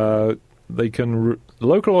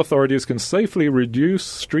 Local authorities can safely reduce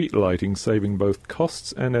street lighting, saving both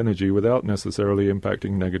costs and energy without necessarily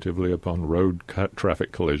impacting negatively upon road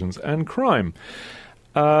traffic collisions and crime.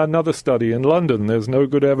 Another study in London, there's no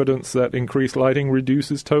good evidence that increased lighting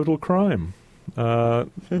reduces total crime.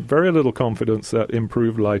 Very little confidence that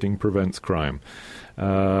improved lighting prevents crime.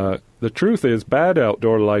 The truth is, bad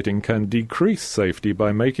outdoor lighting can decrease safety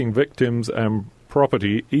by making victims and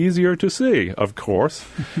property easier to see, of course,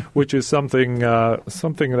 which is something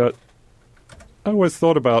that I always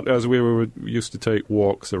thought about as we used to take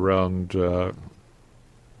walks around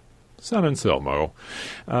San Anselmo.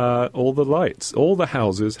 All the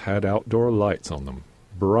houses had outdoor lights on them,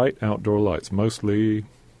 bright outdoor lights, mostly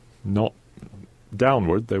not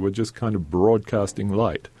downward. They were just kind of broadcasting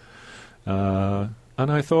light. And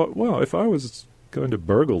I thought, well, if I was going to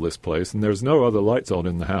burgle this place and there's no other lights on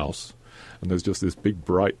in the house, and there's just this big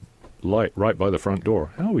bright light right by the front door,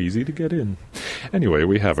 how easy to get in. Anyway,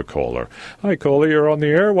 we have a caller. Hi, caller, you're on the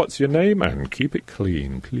air. What's your name? And keep it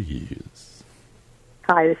clean, please.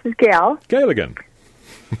 Hi, this is Gail. Gail again.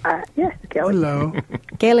 Yes, Gail. Hello.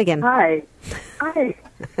 Gail again. Hi.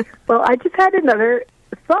 Well, I just had another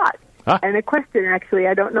thought and a question, actually.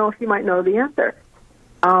 I don't know if you might know the answer.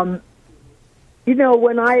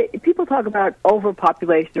 When people talk about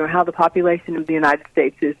overpopulation or how the population of the United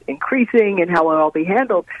States is increasing and how it will all be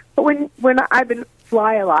handled, but when I've been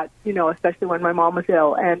fly a lot, especially when my mom was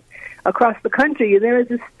ill, and across the country, there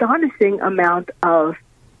is astonishing amount of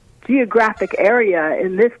geographic area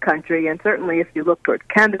in this country, and certainly if you look towards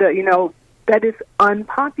Canada, that is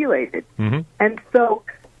unpopulated. Mm-hmm. And so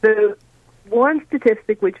the one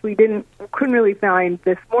statistic which we couldn't really find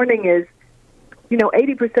this morning is,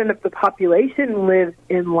 80% of the population lives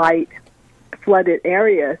in light flooded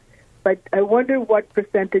areas, but I wonder what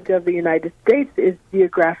percentage of the United States is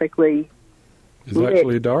geographically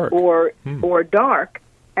actually dark or dark.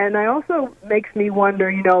 And it also makes me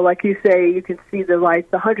wonder, like you say, you can see the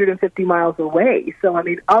lights 150 miles away. So, I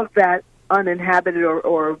mean, of that uninhabited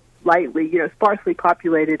or lightly, sparsely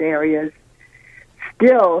populated areas,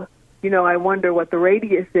 still, I wonder what the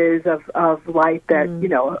radius is of light that,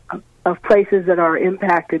 of places that are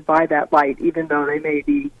impacted by that light, even though they may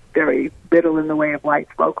be very little in the way of lights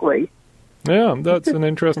locally. Yeah, that's an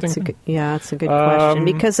interesting... That's a good question.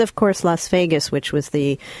 Because, of course, Las Vegas, which was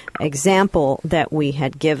the example that we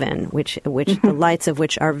had given, which the lights of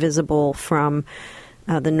which are visible from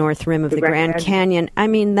the north rim of the Grand Canyon, I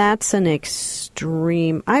mean, that's an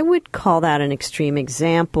extreme... I would call that an extreme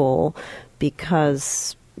example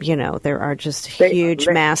because... there are just huge,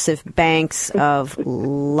 massive banks of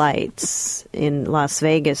lights in Las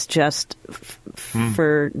Vegas just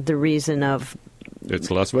for the reason of...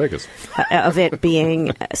 It's Las Vegas. Of it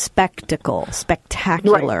being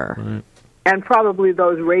spectacular. Right. And probably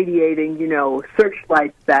those radiating,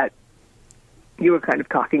 searchlights that you were kind of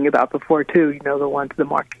talking about before, too, the ones, the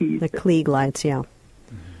marquees. The Klieg lights, yeah.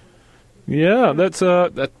 Yeah, that's...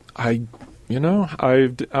 I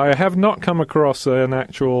have not come across an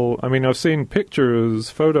actual... I mean, I've seen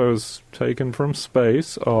photos taken from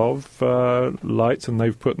space of lights, and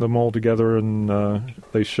they've put them all together, and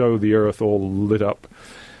they show the Earth all lit up.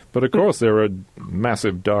 But, of course, there are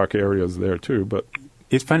massive dark areas there, too, but...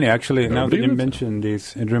 It's funny, actually, now that you mentioned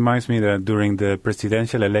this, it reminds me that during the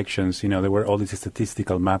presidential elections, there were all these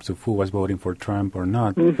statistical maps of who was voting for Trump or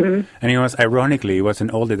not. Mm-hmm. And it was in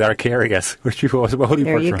all the dark areas where people was voting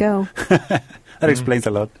for Trump. There you go. That explains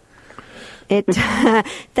a lot.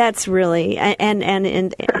 That's really,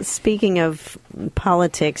 and speaking of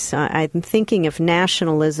politics, I'm thinking of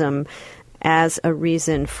nationalism as a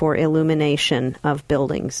reason for illumination of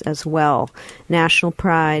buildings as well. National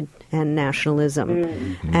pride and nationalism.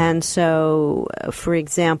 Mm-hmm. And so, for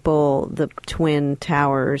example, the Twin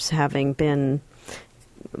Towers having been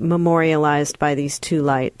memorialized by these two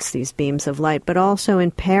lights, these beams of light, but also in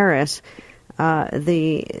Paris,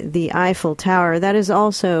 the Eiffel Tower,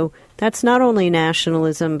 that's not only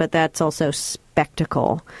nationalism, but that's also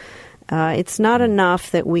spectacle. It's not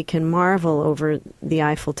enough that we can marvel over the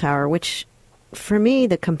Eiffel Tower, which, for me,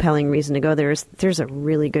 the compelling reason to go there is there's a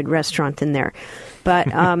really good restaurant in there. But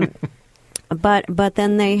but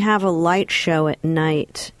then they have a light show at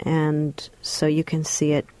night, and so you can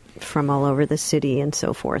see it from all over the city and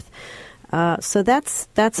so forth. So that's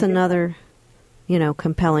another,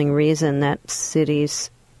 compelling reason that cities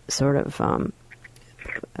sort of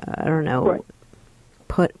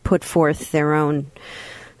put forth their own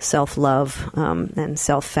self-love and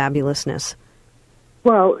self-fabulousness.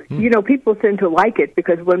 Well, people tend to like it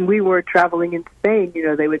because when we were traveling in Spain,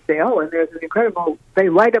 they would say, and there's an incredible, they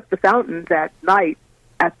light up the fountains at night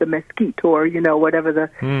at the Mesquite or, whatever the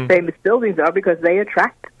famous buildings are because they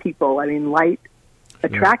attract people. I mean, light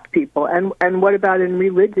attracts people. And what about in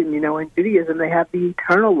religion, in Judaism, they have the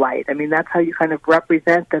eternal light. I mean, that's how you kind of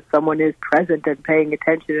represent that someone is present and paying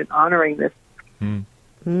attention and honoring this, yes.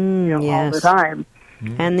 all the time.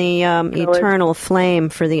 And the eternal flame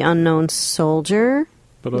for the unknown soldier.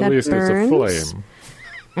 But at least burns. It's a flame.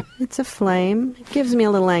 It's a flame. It gives me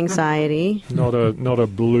a little anxiety. Not a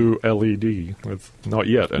blue LED. Not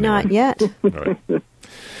yet, anyway. Not yet. Right.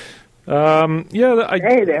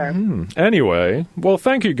 Hey there. Anyway, well,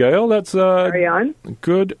 thank you, Gail. That's carry on.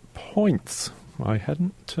 Good points. I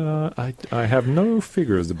hadn't. I have no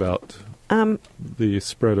figures about the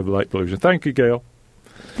spread of light pollution. Thank you, Gail.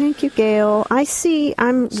 Thank you, Gail. I see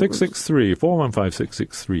I'm...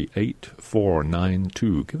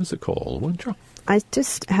 663-415-663-8492. Give us a call, won't you? I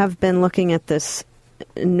just have been looking at this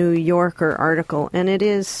New Yorker article, and it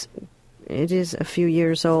is a few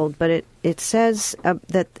years old, but it says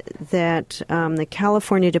that the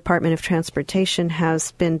California Department of Transportation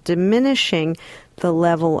has been diminishing the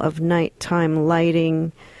level of nighttime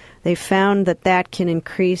lighting. They found that can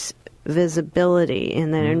increase visibility,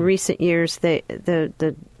 and that in recent years the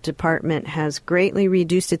department has greatly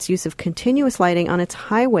reduced its use of continuous lighting on its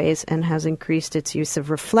highways and has increased its use of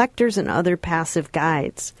reflectors and other passive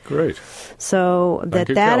guides. Great. So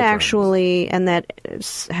that actually, and that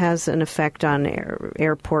has an effect on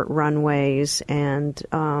airport runways and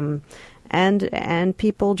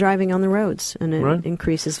people driving on the roads, and it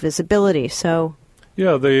increases visibility. So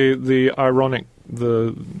yeah, the ironic.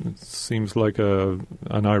 It seems like an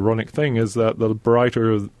ironic thing is that the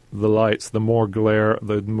brighter the lights, the more glare,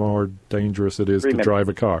 the more dangerous it is to drive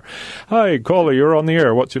a car. Hi, caller, you're on the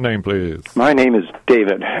air. What's your name, please? My name is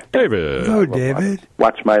David. David. Hello, David.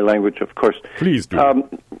 Watch my language, of course. Please do.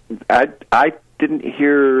 I didn't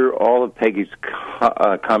hear all of Peggy's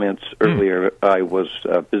comments earlier. I was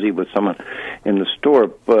busy with someone in the store,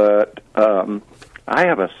 but I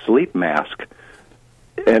have a sleep mask,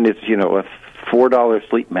 and it's, a $4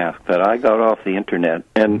 sleep mask that I got off the internet,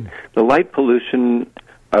 and the light pollution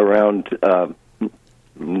around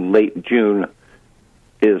late June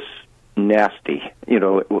is nasty.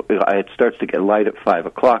 It starts to get light at 5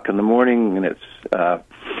 o'clock in the morning, and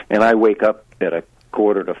and I wake up at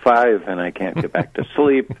 4:45, and I can't get back to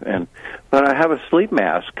sleep. But I have a sleep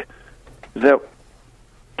mask that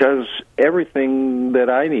does everything that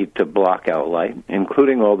I need to block out light,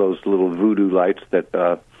 including all those little voodoo lights that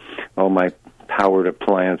all my powered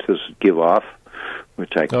appliances give off,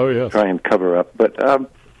 which I try and cover up. But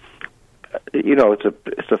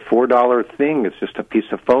it's a $4 thing. It's just a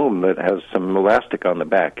piece of foam that has some elastic on the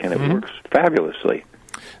back, and it works fabulously.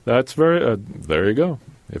 That's very. There you go.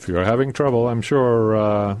 If you're having trouble, I'm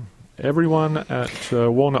sure everyone at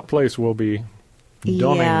Walnut Place will be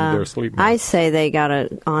donning their sleep mask. I say they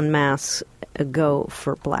gotta en masse go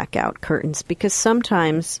for blackout curtains, because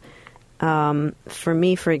sometimes, for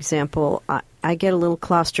me, for example, I get a little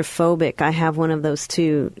claustrophobic. I have one of those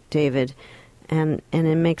too, David. And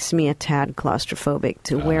it makes me a tad claustrophobic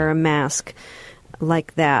to wear a mask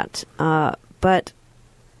like that. But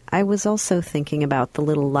I was also thinking about the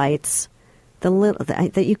little lights,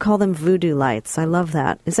 that you call them voodoo lights. I love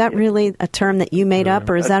that. Is that really a term that you made up,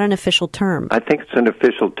 or is that an official term? I think it's an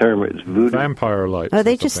official term. It's voodoo. Vampire lights. Oh,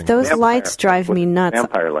 those lights drive me nuts.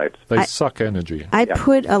 Vampire lights. They suck energy. I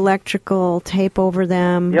put electrical tape over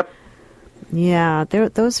them. Yep. Yeah,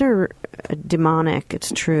 those are demonic.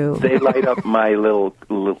 It's true. They light up my little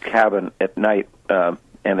cabin at night,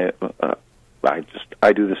 and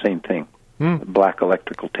I do the same thing. Black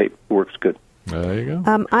electrical tape works good. There you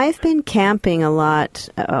go. I've been camping a lot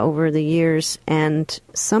over the years, and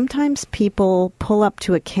sometimes people pull up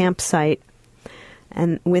to a campsite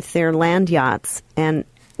and with their land yachts, and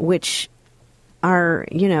which are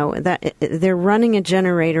that they're running a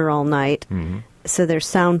generator all night. Mm-hmm. So there's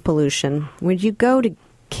sound pollution. When you go to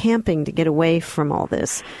camping to get away from all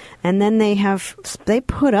this, and then they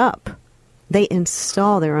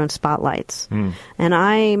install their own spotlights. And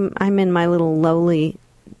I'm in my little lowly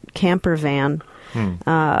camper van,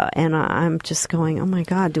 and I'm just going, oh my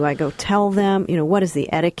God, do I go tell them? What is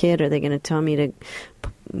the etiquette? Are they going to tell me to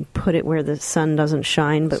put it where the sun doesn't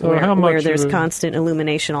shine, but where there's constant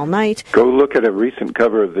illumination all night? Go look at a recent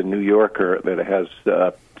cover of the New Yorker that has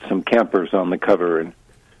some campers on the cover, and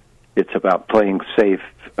it's about playing safe,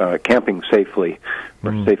 camping safely,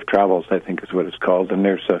 or safe travels, I think is what it's called. And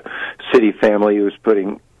there's a city family who's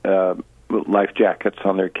putting life jackets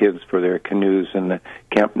on their kids for their canoes, and the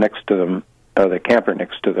camper next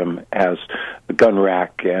to them has a gun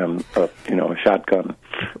rack and a shotgun,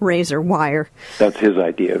 razor wire. That's his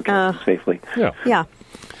idea of camping safely. Yeah.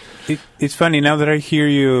 It's funny, now that I hear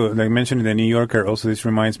you mentioning the New Yorker, also this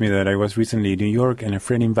reminds me that I was recently in New York, and a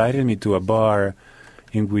friend invited me to a bar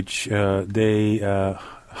in which they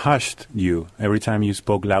hushed you every time you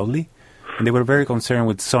spoke loudly. And they were very concerned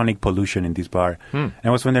with sonic pollution in this bar. And I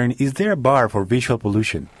was wondering, is there a bar for visual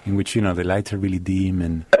pollution in which, the lights are really dim?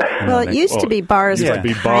 And it used to be bars were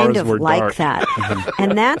kind of like that.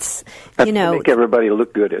 And that's, to make everybody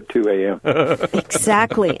look good at 2 a.m.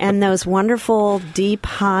 Exactly. And those wonderful, deep,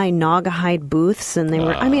 high, Naugahyde booths. And they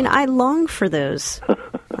were, I long for those.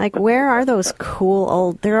 Like, where are those cool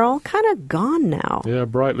old... They're all kind of gone now. Yeah,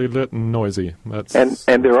 brightly lit and noisy. And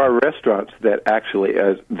there are restaurants that actually...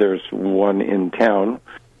 there's one in town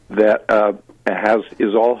that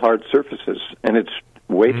is all hard surfaces, and it's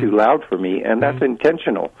way too loud for me, and that's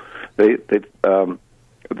intentional. There's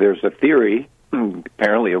a theory,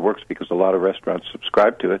 apparently it works because a lot of restaurants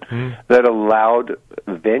subscribe to it, that a loud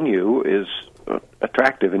venue is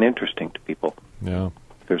attractive and interesting to people. Yeah.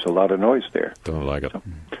 There's a lot of noise there. Don't like it.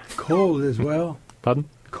 Cold as well. Pardon?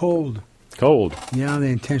 Cold. Yeah, they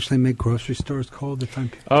intentionally make grocery stores cold. They find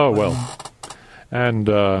people. Oh, well.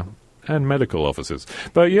 And medical offices.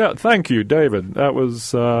 But yeah, thank you, David. That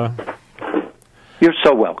was... You're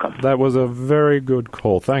so welcome. That was a very good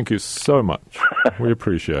call. Thank you so much. We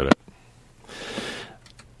appreciate it.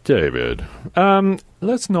 David,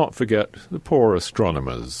 let's not forget the poor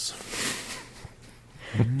astronomers.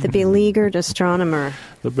 The beleaguered astronomer.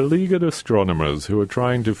 The beleaguered astronomers who are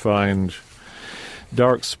trying to find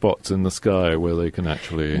dark spots in the sky where they can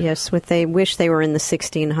actually... Yes, they wish they were in the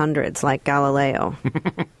 1600s, like Galileo.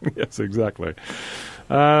 Yes, exactly.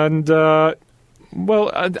 And, I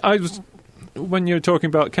was... When you're talking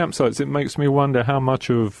about campsites, it makes me wonder how much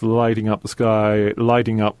of lighting up the sky,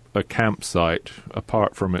 lighting up a campsite,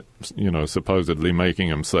 apart from it, supposedly making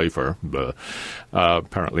them safer, but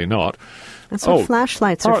apparently not. That's what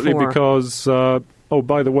flashlights are for. Partly because,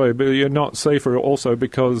 by the way, but you're not safer also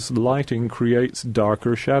because lighting creates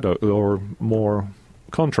darker shadow or more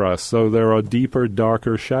contrast. So there are deeper,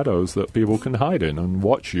 darker shadows that people can hide in and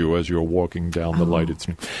watch you as you're walking down the lighted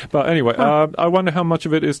street. But anyway, I wonder how much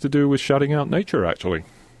of it is to do with shutting out nature, actually.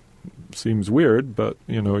 Seems weird, but,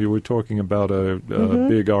 you were talking about a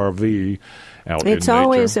big RV out in nature. It's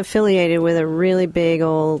always affiliated with a really big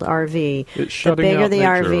old RV. The bigger the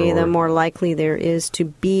RV, the more likely there is to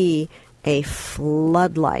be a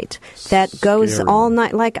floodlight that goes all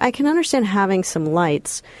night. Like, I can understand having some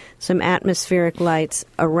lights, some atmospheric lights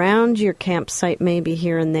around your campsite, maybe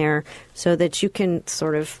here and there, so that you can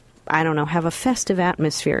sort of I don't know, have a festive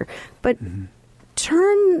atmosphere. But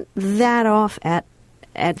turn that off at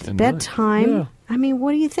bedtime. Yeah. I mean,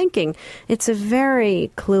 what are you thinking? It's a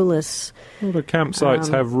very clueless. Well, the campsites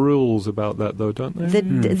have rules about that, though, don't they?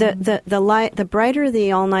 The light, the brighter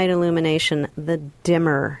the all-night illumination, the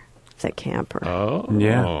dimmer the camper. Oh,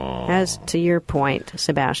 yeah. As to your point,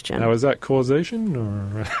 Sebastian. Now, is that causation,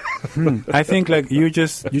 or? I think like you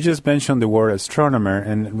just mentioned the word astronomer,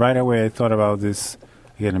 and right away I thought about this.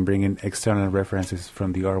 Again, I'm bringing external references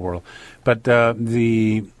from the art world, but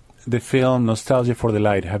the film Nostalgia for the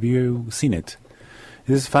Light. Have you seen it?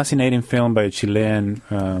 This is a fascinating film by a Chilean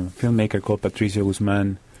filmmaker called Patricio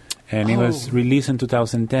Guzman, and it was released in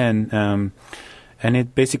 2010, and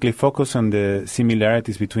it basically focused on the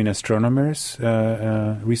similarities between astronomers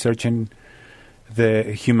researching the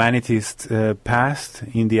humanity's past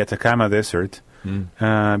in the Atacama Desert,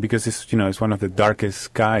 because it's one of the darkest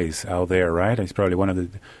skies out there, right? It's probably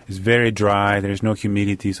it's very dry, there's no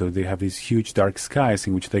humidity, so they have these huge dark skies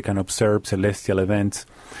in which they can observe celestial events.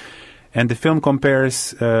 And the film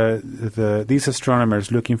compares these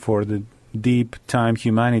astronomers looking for the deep time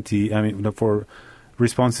humanity, for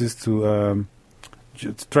responses to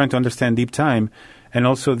trying to understand deep time, and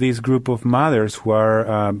also this group of mothers who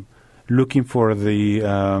are looking for the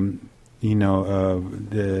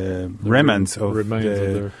remnants of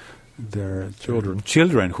their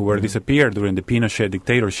children who were disappeared during the Pinochet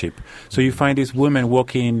dictatorship. So you find these women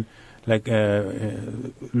walking, like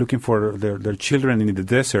looking for their children in the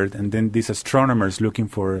desert, and then these astronomers looking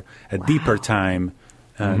for a deeper time,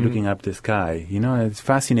 looking up the sky. It's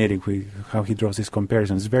fascinating how he draws these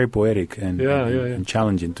comparisons. It's very poetic and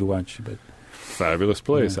challenging to watch. But fabulous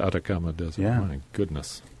place, Atacama Desert. Yeah. My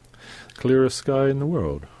goodness, clearest sky in the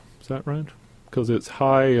world. Is that right? Because it's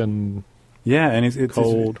high and and it's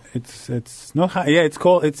cold. It's not high. Yeah, it's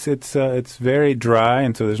cold. It's very dry,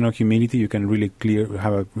 and so there's no humidity. You can really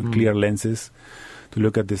have clear lenses to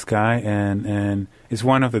look at the sky, and it's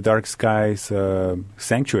one of the dark skies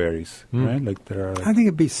sanctuaries, right? Like I think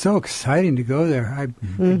it'd be so exciting to go there. I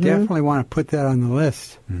definitely want to put that on the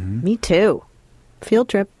list. Me too. Field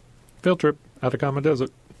trip, Atacama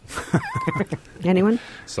Desert. Anyone?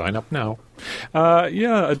 Sign up now.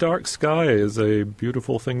 A dark sky is a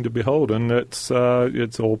beautiful thing to behold, and it's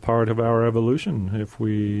all part of our evolution. If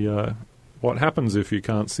we, what happens if you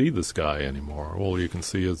can't see the sky anymore? All you can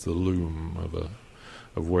see is the loom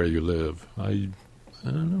of where you live. I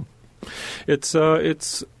don't know.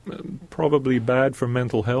 It's probably bad for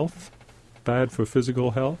mental health, bad for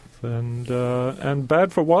physical health, and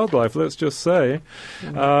bad for wildlife. Let's just say,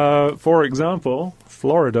 for example,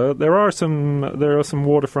 Florida. There are some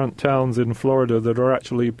waterfront towns in Florida that are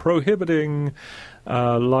actually prohibiting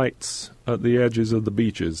lights at the edges of the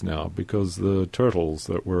beaches now, because the turtles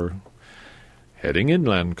that were heading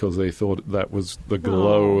inland because they thought that was the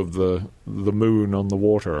glow of the moon on the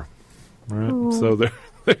water, right? So they're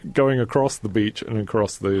going across the beach and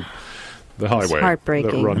across the highway. It's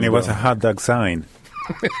heartbreaking. And it was a hot dog sign.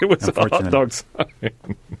 It was a hot dog sign.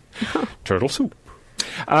 Turtle soup.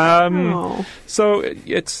 So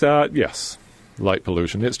it's yes, light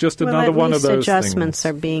pollution. It's just another one of those adjustments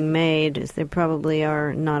things. Are being made. There probably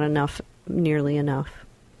are not nearly enough,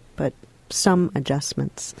 but some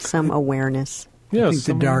adjustments, some awareness. I think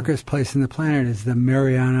the darkest place in the planet is the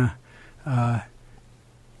Mariana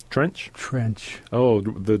Trench. Oh,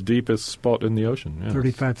 the deepest spot in the ocean. Yes.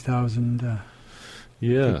 35,000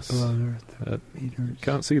 yes. feet below the Earth. Meters.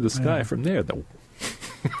 Can't see the sky from there, though.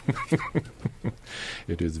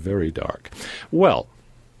 It is very dark. Well,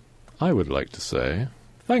 I would like to say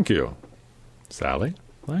thank you, Sally.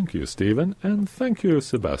 Thank you, Stephen. And thank you,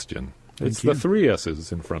 Sebastian. It's the three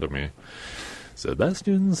S's in front of me.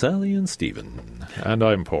 Sebastian, Sally, and Stephen. And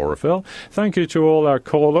I'm Paul Raffel. Thank you to all our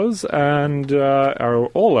callers and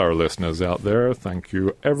all our listeners out there. Thank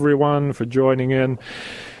you, everyone, for joining in.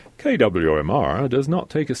 KWMR does not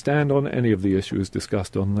take a stand on any of the issues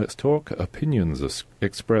discussed on Let's Talk. Opinions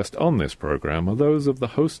expressed on this program are those of the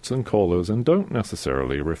hosts and callers and don't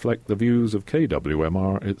necessarily reflect the views of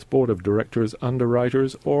KWMR, its board of directors,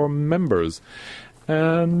 underwriters, or members.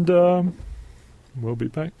 And we'll be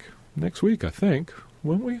back next week, I think,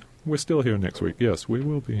 won't we? We're still here next week. Yes, we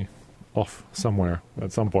will be off somewhere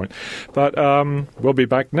at some point. But we'll be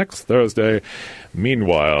back next Thursday.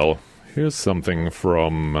 Meanwhile, here's something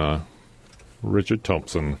from Richard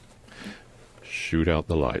Thompson. Shoot out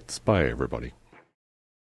the lights. Bye, everybody.